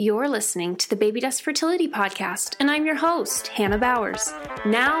You're listening to the Baby Dust Fertility Podcast, and I'm your host, Hannah Bowers.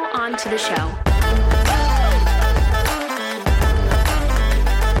 Now on to the show.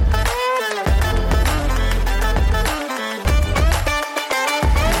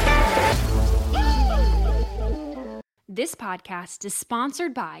 This podcast is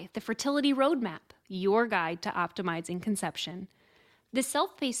sponsored by the Fertility Roadmap, your guide to optimizing conception. This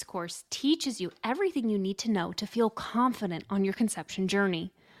self-paced course teaches you everything you need to know to feel confident on your conception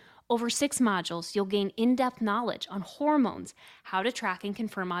journey. Over 6 modules, you'll gain in-depth knowledge on hormones, how to track and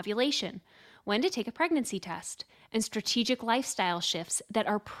confirm ovulation, when to take a pregnancy test, and strategic lifestyle shifts that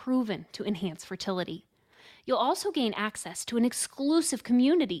are proven to enhance fertility. You'll also gain access to an exclusive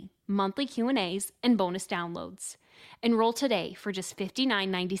community, monthly Q&As, and bonus downloads. Enroll today for just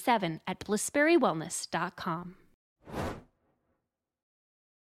 $59.97 at blissberrywellness.com.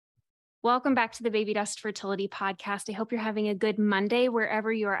 Welcome back to the Baby Dust Fertility Podcast. I hope you're having a good Monday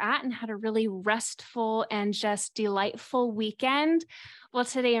wherever you're at and had a really restful and just delightful weekend. Well,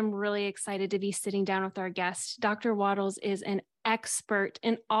 today I'm really excited to be sitting down with our guest. Dr. Wattles is an expert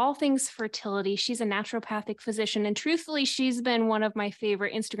in all things fertility. She's a naturopathic physician, and truthfully, she's been one of my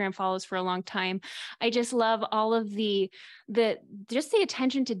favorite Instagram follows for a long time. I just love all of the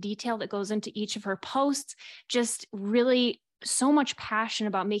attention to detail that goes into each of her posts. Just really so much passion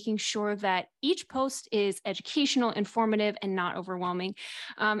about making sure that each post is educational, informative, and not overwhelming.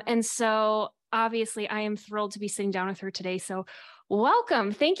 And so obviously I am thrilled to be sitting down with her today. So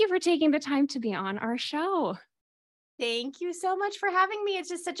welcome. Thank you for taking the time to be on our show. Thank you so much for having me. It's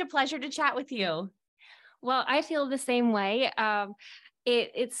just such a pleasure to chat with you. Well, I feel the same way.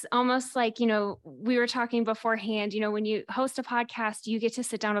 It's almost like, we were talking beforehand, when you host a podcast, you get to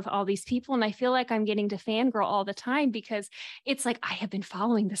sit down with all these people. And I feel like I'm getting to fangirl all the time because it's like, I have been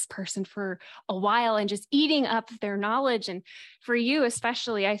following this person for a while and just eating up their knowledge. And for you,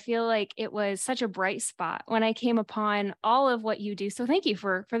 especially, I feel like it was such a bright spot when I came upon all of what you do. So thank you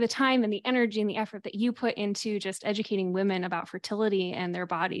for the time and the energy and the effort that you put into just educating women about fertility and their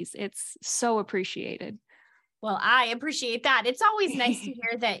bodies. It's so appreciated. Well, I appreciate that. It's always nice to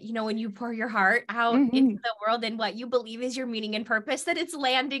hear that, when you pour your heart out into the world and what you believe is your meaning and purpose, that it's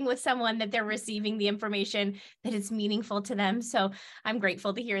landing with someone, that they're receiving the information, that it's meaningful to them. So I'm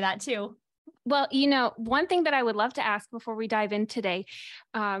grateful to hear that too. Well, one thing that I would love to ask before we dive in today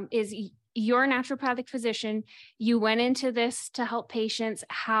is you're a naturopathic physician. You went into this to help patients.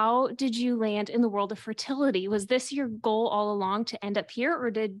 How did you land in the world of fertility? Was this your goal all along to end up here, or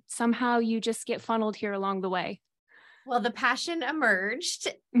did somehow you just get funneled here along the way? Well, the passion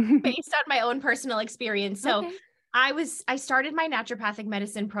emerged based on my own personal experience. So okay. I started my naturopathic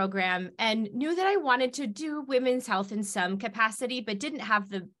medicine program and knew that I wanted to do women's health in some capacity, but didn't have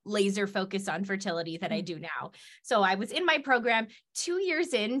the laser focus on fertility that I do now. So I was in my program. 2 years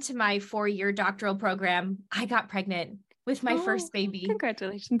into my 4-year doctoral program, I got pregnant with my first baby.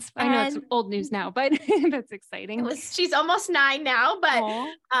 Congratulations. I know it's old news now, but that's exciting. She's almost 9 now, but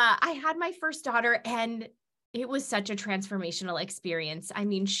I had my first daughter, and it was such a transformational experience. I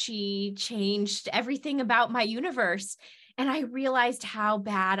mean, she changed everything about my universe. And I realized how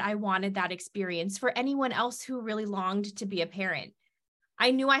bad I wanted that experience for anyone else who really longed to be a parent.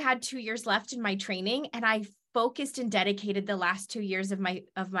 I knew I had 2 years left in my training, and I focused and dedicated the last 2 years of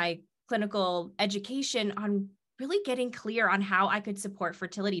my clinical education on really getting clear on how I could support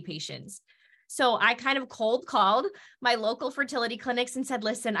fertility patients. So I kind of cold called my local fertility clinics and said,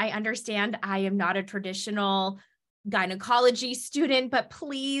 listen, I understand I am not a traditional gynecology student, but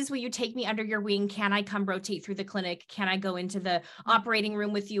please, will you take me under your wing? Can I come rotate through the clinic? Can I go into the operating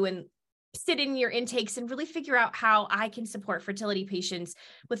room with you and sit in your intakes and really figure out how I can support fertility patients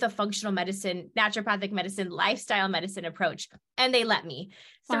with a functional medicine, naturopathic medicine, lifestyle medicine approach? And they let me.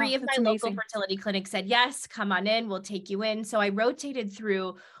 Wow, 3 of my local fertility clinics said, yes, come on in, we'll take you in. So I rotated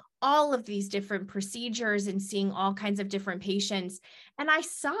through all of these different procedures and seeing all kinds of different patients. And I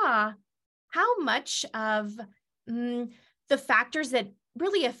saw how much of the factors that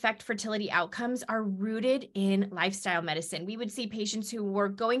really affect fertility outcomes are rooted in lifestyle medicine. We would see patients who were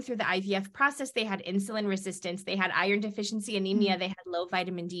going through the IVF process. They had insulin resistance, they had iron deficiency anemia, they had low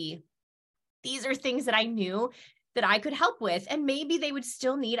vitamin D. These are things that I knew that I could help with. And maybe they would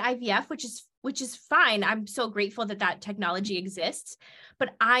still need IVF, which is fine. I'm so grateful that that technology exists,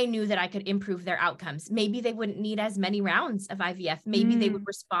 but I knew that I could improve their outcomes. Maybe they wouldn't need as many rounds of IVF. Maybe they would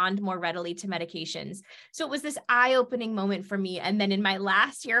respond more readily to medications. So it was this eye-opening moment for me. And then in my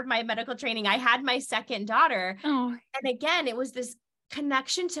last year of my medical training, I had my second daughter. And again, it was this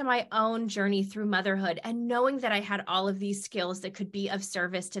connection to my own journey through motherhood, and knowing that I had all of these skills that could be of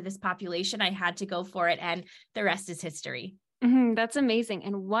service to this population. I had to go for it, and the rest is history. That's amazing.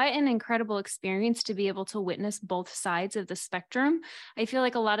 And what an incredible experience to be able to witness both sides of the spectrum. I feel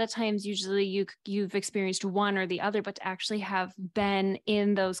like a lot of times, usually you've experienced one or the other, but to actually have been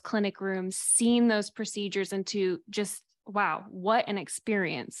in those clinic rooms, seen those procedures, and to just, wow, what an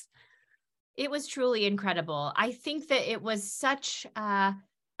experience. It was truly incredible. I think that it was such a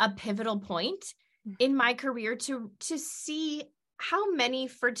pivotal point in my career to see how many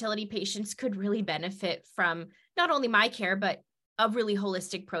fertility patients could really benefit from not only my care, but a really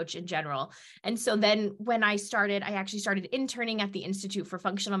holistic approach in general. And so then when I actually started interning at the Institute for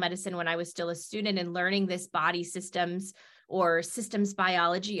Functional Medicine when I was still a student and learning this body systems or systems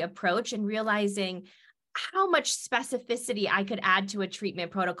biology approach and realizing how much specificity I could add to a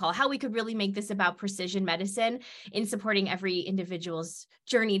treatment protocol, how we could really make this about precision medicine in supporting every individual's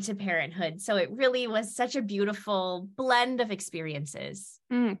journey to parenthood. So it really was such a beautiful blend of experiences.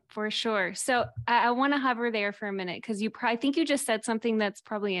 For sure. So I want to hover there for a minute because I think you just said something that's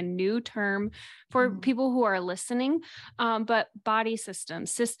probably a new term for people who are listening, but body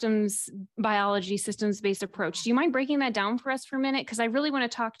systems biology, systems-based approach. Do you mind breaking that down for us for a minute? Because I really want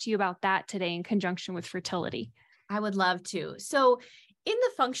to talk to you about that today in conjunction with fertility. I would love to. So in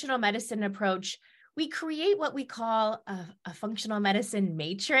the functional medicine approach, we create what we call a functional medicine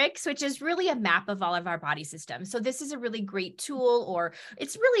matrix, which is really a map of all of our body systems. So this is a really great tool, or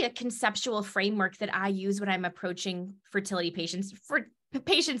it's really a conceptual framework that I use when I'm approaching fertility patients, for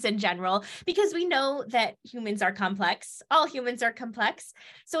patients in general, because we know that humans are complex. All humans are complex.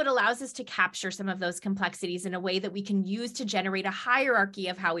 So it allows us to capture some of those complexities in a way that we can use to generate a hierarchy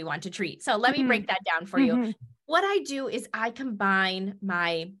of how we want to treat. So let me break that down for you. What I do is I combine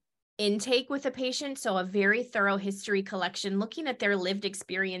my intake with a patient. So a very thorough history collection, looking at their lived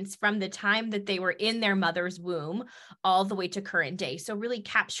experience from the time that they were in their mother's womb all the way to current day. So really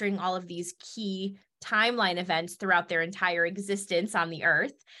capturing all of these key timeline events throughout their entire existence on the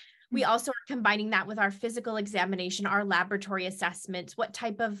earth. We also are combining that with our physical examination, our laboratory assessments, what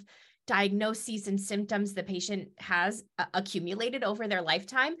type of diagnoses and symptoms the patient has accumulated over their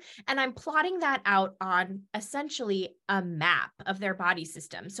lifetime. And I'm plotting that out on essentially a map of their body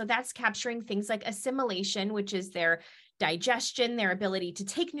system. So that's capturing things like assimilation, which is their digestion, their ability to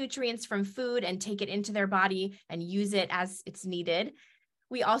take nutrients from food and take it into their body and use it as it's needed.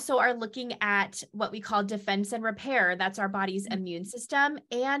 We also are looking at what we call defense and repair. That's our body's immune system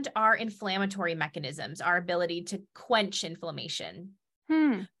and our inflammatory mechanisms, our ability to quench inflammation.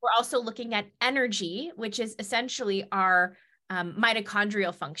 We're also looking at energy, which is essentially our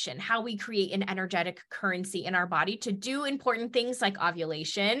mitochondrial function, how we create an energetic currency in our body to do important things like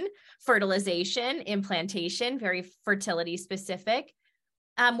ovulation, fertilization, implantation, very fertility specific.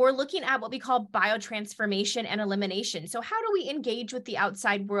 We're looking at what we call biotransformation and elimination. So how do we engage with the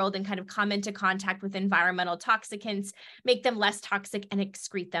outside world and kind of come into contact with environmental toxicants, make them less toxic and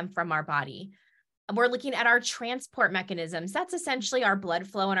excrete them from our body? We're looking at our transport mechanisms. That's essentially our blood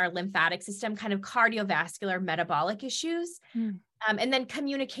flow and our lymphatic system, kind of cardiovascular metabolic issues. And then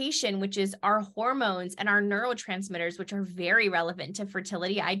communication, which is our hormones and our neurotransmitters, which are very relevant to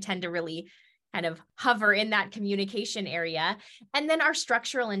fertility. I tend to really kind of hover in that communication area. And then our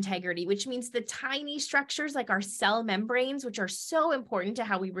structural integrity, which means the tiny structures like our cell membranes, which are so important to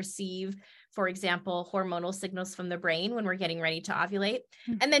how we receive, for example, hormonal signals from the brain when we're getting ready to ovulate.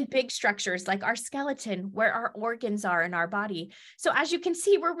 And then big structures like our skeleton, where our organs are in our body. So as you can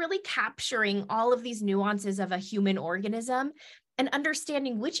see, we're really capturing all of these nuances of a human organism and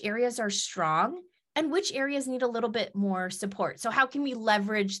understanding which areas are strong and which areas need a little bit more support. So how can we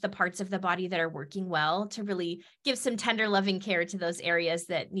leverage the parts of the body that are working well to really give some tender, loving care to those areas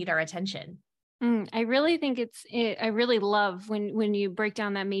that need our attention? I really think I really love when you break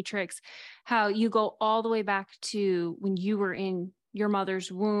down that matrix, how you go all the way back to when you were in your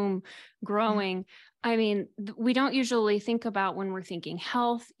mother's womb growing. I mean, we don't usually think about when we're thinking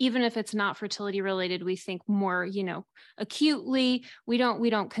health, even if it's not fertility related, we think more, acutely. We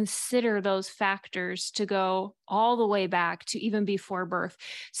don't consider those factors to go all the way back to even before birth.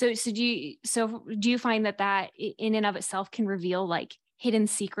 So do you find that in and of itself can reveal like hidden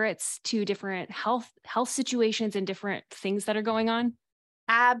secrets to different health situations and different things that are going on?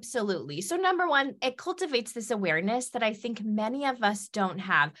 Absolutely. So number one, it cultivates this awareness that I think many of us don't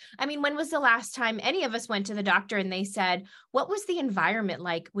have. I mean, when was the last time any of us went to the doctor and they said, what was the environment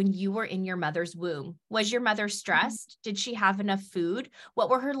like when you were in your mother's womb? Was your mother stressed? Did she have enough food? What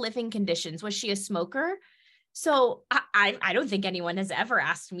were her living conditions? Was she a smoker? So I don't think anyone has ever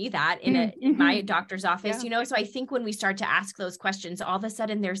asked me that in my doctor's office, so I think when we start to ask those questions, all of a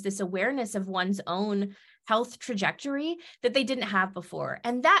sudden there's this awareness of one's own health trajectory that they didn't have before.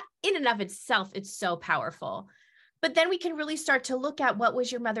 And that in and of itself, it's so powerful. But then we can really start to look at what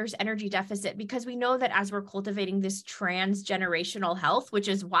was your mother's energy deficit, because we know that as we're cultivating this transgenerational health, which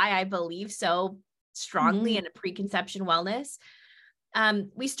is why I believe so strongly in a preconception wellness,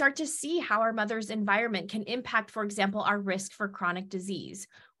 we start to see how our mother's environment can impact, for example, our risk for chronic disease,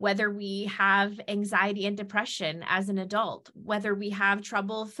 whether we have anxiety and depression as an adult, whether we have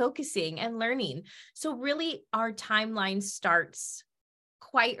trouble focusing and learning. So really our timeline starts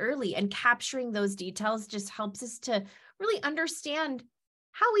quite early, and capturing those details just helps us to really understand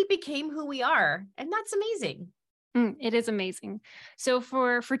how we became who we are. And that's amazing. It is amazing. So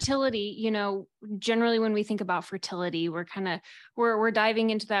for fertility, generally when we think about fertility, we're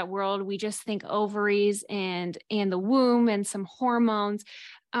diving into that world. We just think ovaries and the womb and some hormones.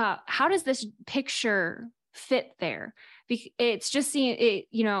 How does this picture fit there? It's just seeing it,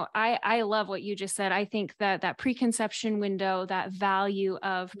 I love what you just said. I think that preconception window, that value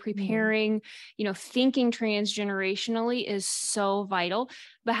of preparing, thinking transgenerationally is so vital.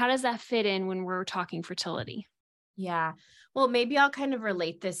 But how does that fit in when we're talking fertility? Yeah. Well, maybe I'll kind of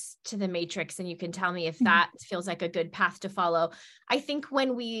relate this to the matrix, and you can tell me if that feels like a good path to follow. I think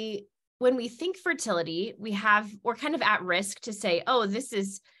when we think fertility, we're kind of at risk to say, oh, this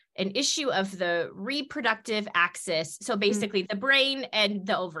is an issue of the reproductive axis. So basically the brain and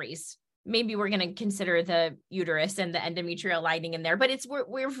the ovaries. Maybe we're going to consider the uterus and the endometrial lining in there, but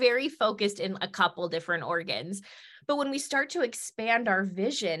we're very focused in a couple different organs. But when we start to expand our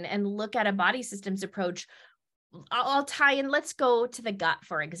vision and look at a body systems approach, I'll tie in, let's go to the gut,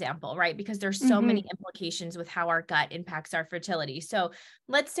 for example, right? Because there's so many implications with how our gut impacts our fertility. So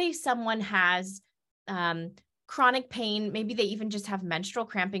let's say someone has chronic pain. Maybe they even just have menstrual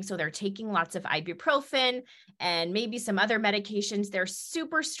cramping. So they're taking lots of ibuprofen and maybe some other medications. They're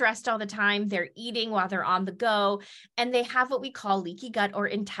super stressed all the time. They're eating while they're on the go. And they have what we call leaky gut or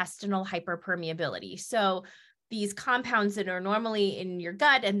intestinal hyperpermeability. So these compounds that are normally in your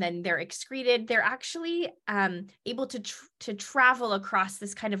gut and then they're excreted, they're actually able to travel across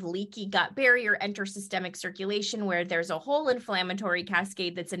this kind of leaky gut barrier, enter systemic circulation, where there's a whole inflammatory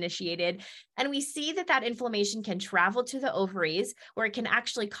cascade that's initiated. And we see that inflammation can travel to the ovaries, where it can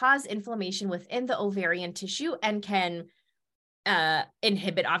actually cause inflammation within the ovarian tissue and can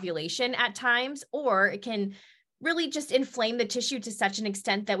inhibit ovulation at times, or it can really just inflame the tissue to such an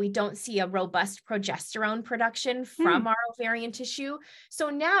extent that we don't see a robust progesterone production from our ovarian tissue.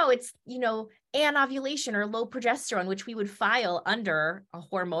 So now it's, anovulation or low progesterone, which we would file under a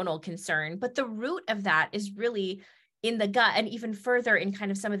hormonal concern. But the root of that is really in the gut, and even further in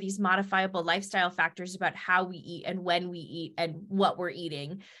kind of some of these modifiable lifestyle factors about how we eat and when we eat and what we're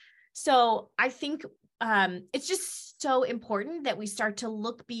eating. So I think it's just so important that we start to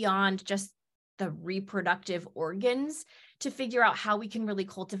look beyond just the reproductive organs to figure out how we can really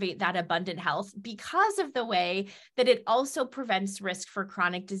cultivate that abundant health, because of the way that it also prevents risk for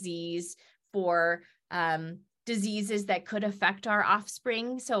chronic disease, for diseases that could affect our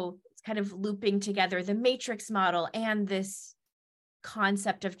offspring. So it's kind of looping together the matrix model and this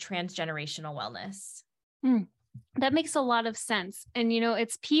concept of transgenerational wellness. That makes a lot of sense. And,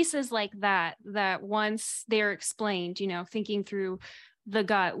 it's pieces like that once they're explained, thinking through the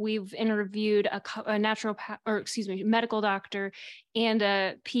gut. We've interviewed a medical doctor and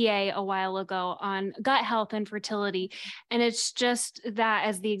a PA a while ago on gut health and fertility. And it's just that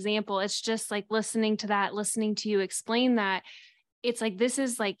as the example, it's just like listening to you explain that. It's like, this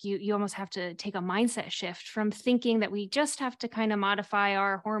is like, you almost have to take a mindset shift from thinking that we just have to kind of modify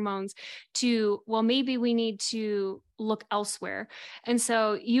our hormones to, well, maybe we need to look elsewhere. And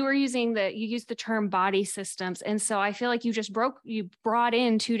so you used the term body systems. And so I feel like you brought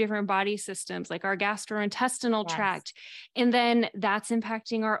in two different body systems, like our gastrointestinal tract. And then that's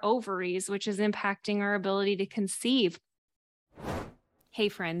impacting our ovaries, which is impacting our ability to conceive. Hey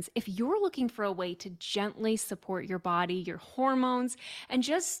friends, if you're looking for a way to gently support your body, your hormones, and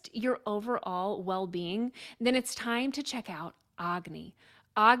just your overall well-being, then it's time to check out Agni.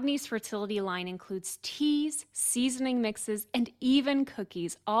 Agni's fertility line includes teas, seasoning mixes, and even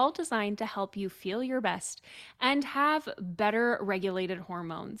cookies, all designed to help you feel your best and have better regulated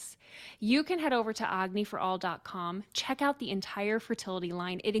hormones. You can head over to agniforall.com, check out the entire fertility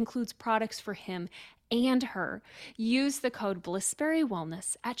line. It includes products for him and her. Use the code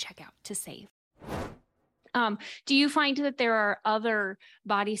BlissberryWellness at checkout to save. Do you find that there are other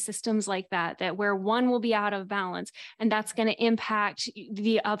body systems like that where one will be out of balance and that's going to impact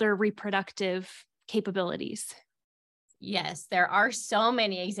the other reproductive capabilities? Yes, there are so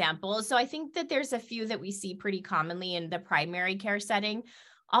many examples. So I think that there's a few that we see pretty commonly in the primary care setting.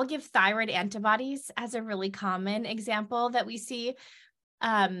 I'll give thyroid antibodies as a really common example that we see.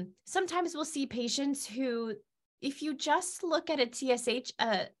 Sometimes we'll see patients who, if you just look at a TSH,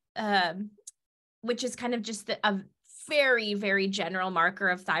 which is kind of just a very, very general marker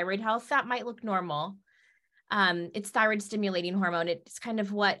of thyroid health, that might look normal. It's thyroid stimulating hormone. It's kind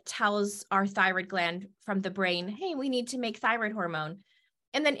of what tells our thyroid gland from the brain, hey, we need to make thyroid hormone.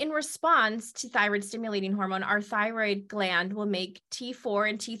 And then in response to thyroid stimulating hormone, our thyroid gland will make T4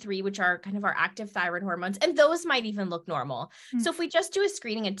 and T3, which are kind of our active thyroid hormones. And those might even look normal. So if we just do a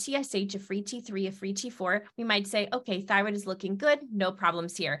screening, a TSH, a free T3, a free T4, we might say, okay, thyroid is looking good. No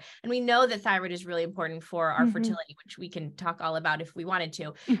problems here. And we know that thyroid is really important for our fertility, which we can talk all about if we wanted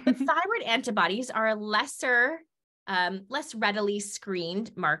to. But thyroid antibodies are a less readily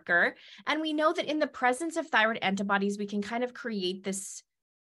screened marker. And we know that in the presence of thyroid antibodies, we can kind of create this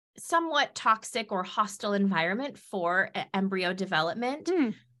somewhat toxic or hostile environment for embryo development.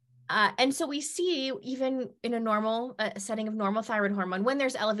 And so we see even in a normal setting of normal thyroid hormone, when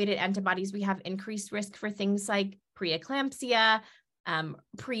there's elevated antibodies, we have increased risk for things like preeclampsia,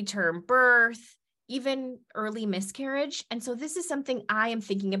 preterm birth, even early miscarriage. And so this is something I am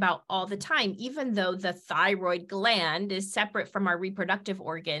thinking about all the time. Even though the thyroid gland is separate from our reproductive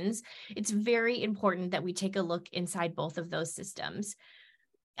organs, it's very important that we take a look inside both of those systems.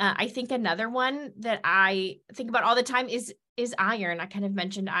 I think another one that I think about all the time is iron. I kind of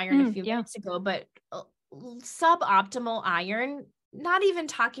mentioned iron a few minutes ago, but suboptimal iron, not even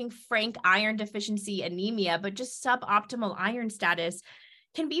talking frank iron deficiency anemia, but just suboptimal iron status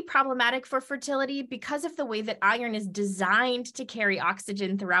can be problematic for fertility because of the way that iron is designed to carry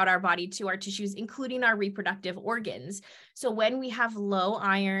oxygen throughout our body to our tissues, including our reproductive organs. So when we have low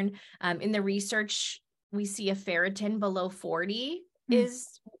iron, in the research, we see a ferritin below 40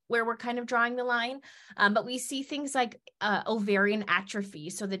 is where we're kind of drawing the line. But we see things like ovarian atrophy.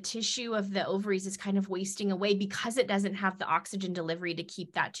 So the tissue of the ovaries is kind of wasting away because it doesn't have the oxygen delivery to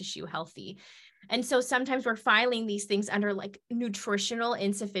keep that tissue healthy. And so sometimes we're filing these things under like nutritional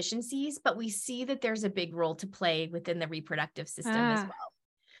insufficiencies, but we see that there's a big role to play within the reproductive system as well.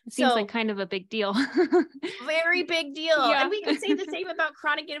 It seems like kind of a big deal. Very big deal. Yeah. And we can say the same about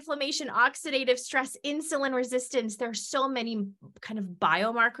chronic inflammation, oxidative stress, insulin resistance. There's so many kind of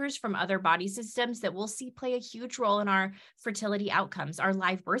biomarkers from other body systems that we'll see play a huge role in our fertility outcomes, our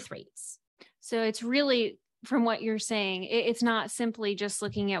live birth rates. So it's really, from what you're saying, it's not simply just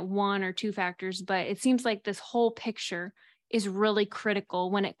looking at one or two factors, but it seems like this whole picture is really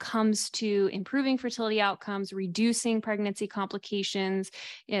critical when it comes to improving fertility outcomes, reducing pregnancy complications,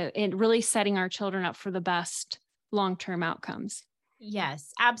 and really setting our children up for the best long-term outcomes.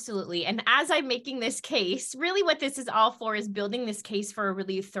 Yes, absolutely. And as I'm making this case, really what this is all for is building this case for a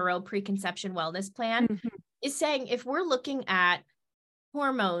really thorough preconception wellness plan, is saying if we're looking at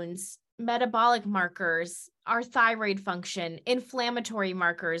hormones, metabolic markers, our thyroid function, inflammatory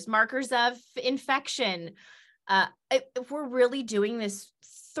markers, markers of infection, if we're really doing this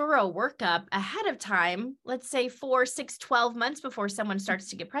thorough workup ahead of time, let's say 4, 6, 12 months before someone starts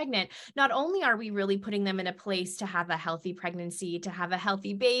to get pregnant, not only are we really putting them in a place to have a healthy pregnancy, to have a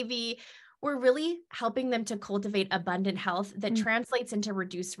healthy baby, we're really helping them to cultivate abundant health that translates into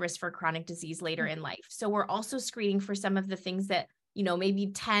reduced risk for chronic disease later in life. So we're also screening for some of the things that, you know,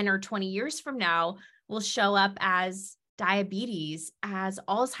 maybe 10 or 20 years from now will show up as diabetes, as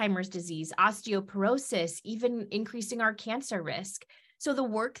Alzheimer's disease, osteoporosis, even increasing our cancer risk. So the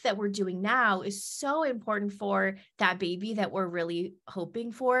work that we're doing now is so important for that baby that we're really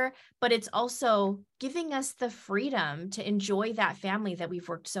hoping for, but it's also giving us the freedom to enjoy that family that we've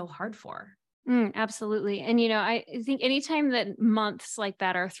worked so hard for. Absolutely. And, you know, I think anytime that months like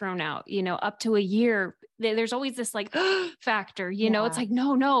that are thrown out, you know, up to a year, there's always this like factor, you know, it's like,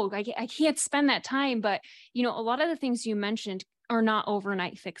 no, I can't spend that time. But, you know, a lot of the things you mentioned are not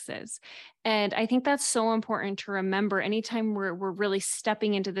overnight fixes. And I think that's so important to remember anytime we're really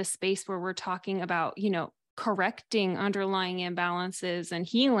stepping into this space where we're talking about, you know, correcting underlying imbalances and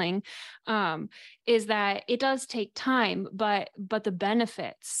healing, is that it does take time, but the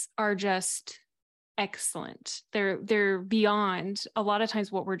benefits are just excellent. They're beyond a lot of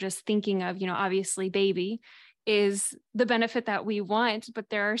times what we're just thinking of. You know, obviously baby is the benefit that we want, but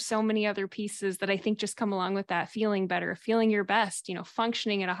there are so many other pieces that I think just come along with that: feeling better, feeling your best, you know,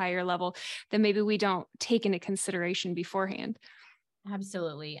 functioning at a higher level that maybe we don't take into consideration beforehand.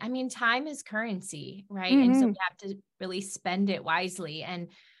 Absolutely. I mean, time is currency, right? And so we have to really spend it wisely. And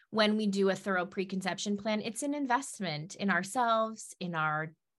when we do a thorough preconception plan, it's an investment in ourselves, in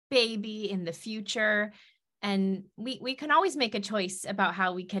our baby, in the future. And we can always make a choice about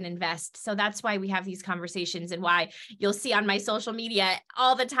how we can invest. So that's why we have these conversations, and why you'll see on my social media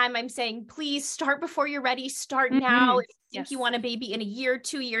all the time I'm saying, please start before you're ready. Start now. If you think you want a baby in a year,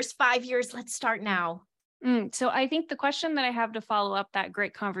 2 years, 5 years, let's start now. So I think the question that I have to follow up that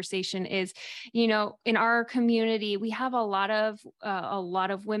great conversation is, in our community, we have a lot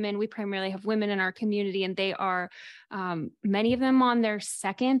of women. We primarily have women in our community, and they are many of them on their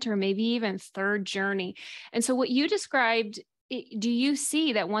second or maybe even third journey. And so, what you described. Do you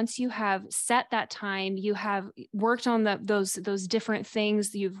see that once you have set that time, you have worked on those different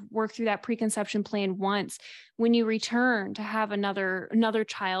things, you've worked through that preconception plan once, when you return to have another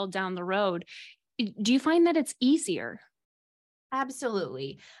child down the road, do you find that it's easier?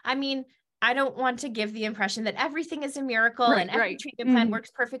 Absolutely. I mean, I don't want to give the impression that everything is a miracle Right, and every right. treatment plan Mhm.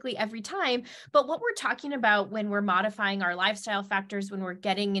 works perfectly every time. But what we're talking about when we're modifying our lifestyle factors, when we're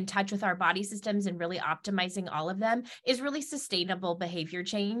getting in touch with our body systems and really optimizing all of them, is really sustainable behavior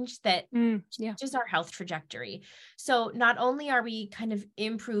change that Yeah. changes our health trajectory. So not only are we kind of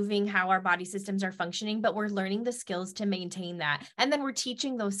improving how our body systems are functioning, but we're learning the skills to maintain that. And then we're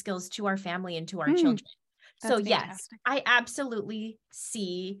teaching those skills to our family and to our Mm, children. So that's yes, fantastic. I absolutely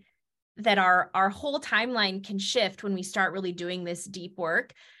see that our whole timeline can shift when we start really doing this deep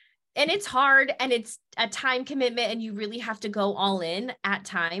work. And it's hard and it's a time commitment and you really have to go all in at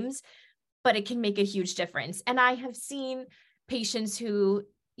times, but it can make a huge difference. And I have seen patients who,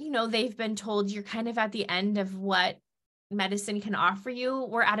 they've been told you're kind of at the end of what medicine can offer you.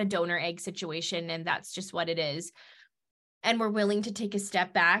 We're at a donor egg situation and that's just what it is. And we're willing to take a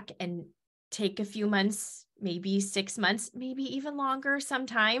step back and take a few months, maybe 6 months, maybe even longer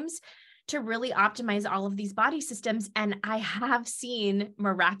sometimes, to really optimize all of these body systems. And I have seen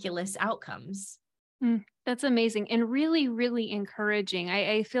miraculous outcomes. That's amazing and really, really encouraging.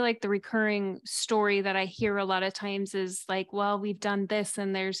 I feel like the recurring story that I hear a lot of times is like, well, we've done this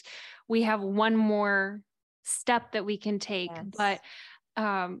and we have one more step that we can take. Yes.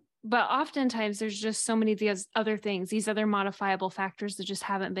 But oftentimes there's just so many of these other things, these other modifiable factors that just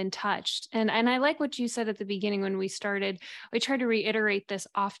haven't been touched. And I like what you said at the beginning when we started. I try to reiterate this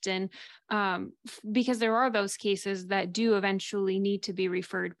often, because there are those cases that do eventually need to be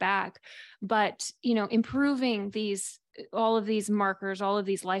referred back. But improving all of these markers, all of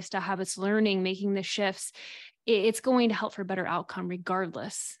these lifestyle habits, learning, making the shifts, it's going to help for better outcome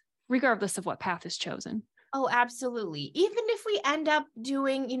regardless of what path is chosen. Oh, absolutely. Even if we end up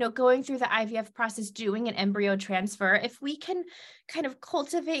doing, going through the IVF process, doing an embryo transfer, if we can kind of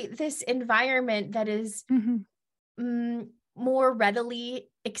cultivate this environment that is Mhm. more readily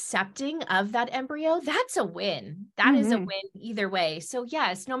accepting of that embryo, that's a win. That is a Mhm. win either way. So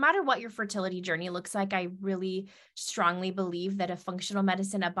yes, no matter what your fertility journey looks like, I really strongly believe that a functional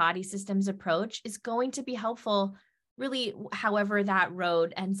medicine, a body systems approach is going to be helpful, really, however that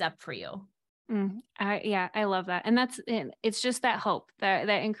road ends up for you. I love that. And it's just that hope, that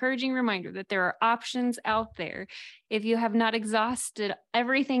encouraging reminder that there are options out there. If you have not exhausted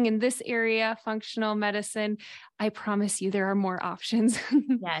everything in this area, functional medicine, I promise you there are more options.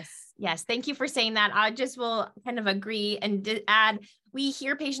 Yes. Yes. Thank you for saying that. I just will kind of agree and add, we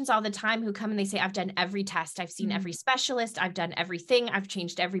hear patients all the time who come and they say, I've done every test. I've seen Mm. every specialist. I've done everything. I've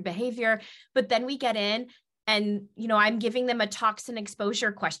changed every behavior. But then we get in and, I'm giving them a toxin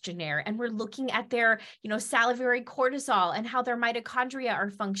exposure questionnaire and we're looking at their, salivary cortisol and how their mitochondria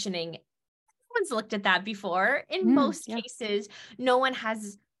are functioning. No one's looked at that before. In most Yeah. cases, no one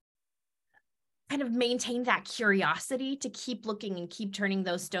has kind of maintain that curiosity to keep looking and keep turning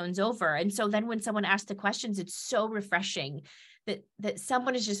those stones over. And so then when someone asks the questions, it's so refreshing that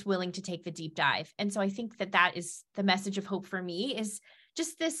someone is just willing to take the deep dive. And so I think that is the message of hope for me, is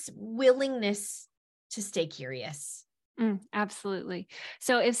just this willingness to stay curious. Absolutely.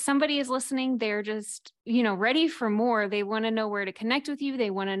 So if somebody is listening, they're just, ready for more. They want to know where to connect with you. They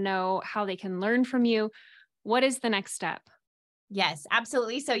want to know how they can learn from you. What is the next step? Yes,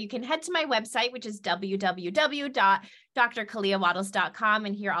 absolutely. So you can head to my website, which is www.drkaleawattles.com,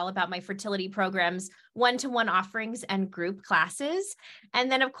 and hear all about my fertility programs, one-to-one offerings, and group classes.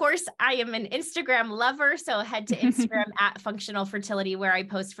 And then, of course, I am an Instagram lover. So head to Instagram at Functional Fertility, where I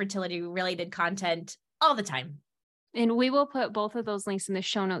post fertility-related content all the time. And we will put both of those links in the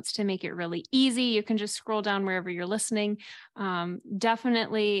show notes to make it really easy. You can just scroll down wherever you're listening.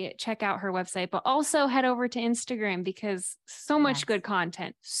 Definitely check out her website, but also head over to Instagram because so much Yes. good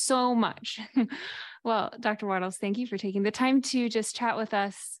content, so much. Well, Dr. Wattles, thank you for taking the time to just chat with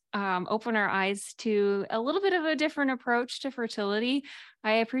us, open our eyes to a little bit of a different approach to fertility.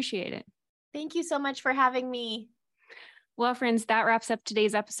 I appreciate it. Thank you so much for having me. Well, friends, that wraps up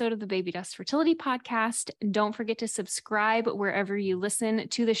today's episode of the Baby Dust Fertility Podcast. Don't forget to subscribe wherever you listen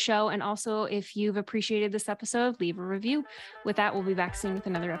to the show. And also, if you've appreciated this episode, leave a review. With that, we'll be back soon with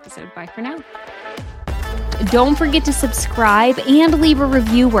another episode. Bye for now. Don't forget to subscribe and leave a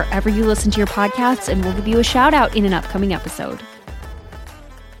review wherever you listen to your podcasts, and we'll give you a shout out in an upcoming episode.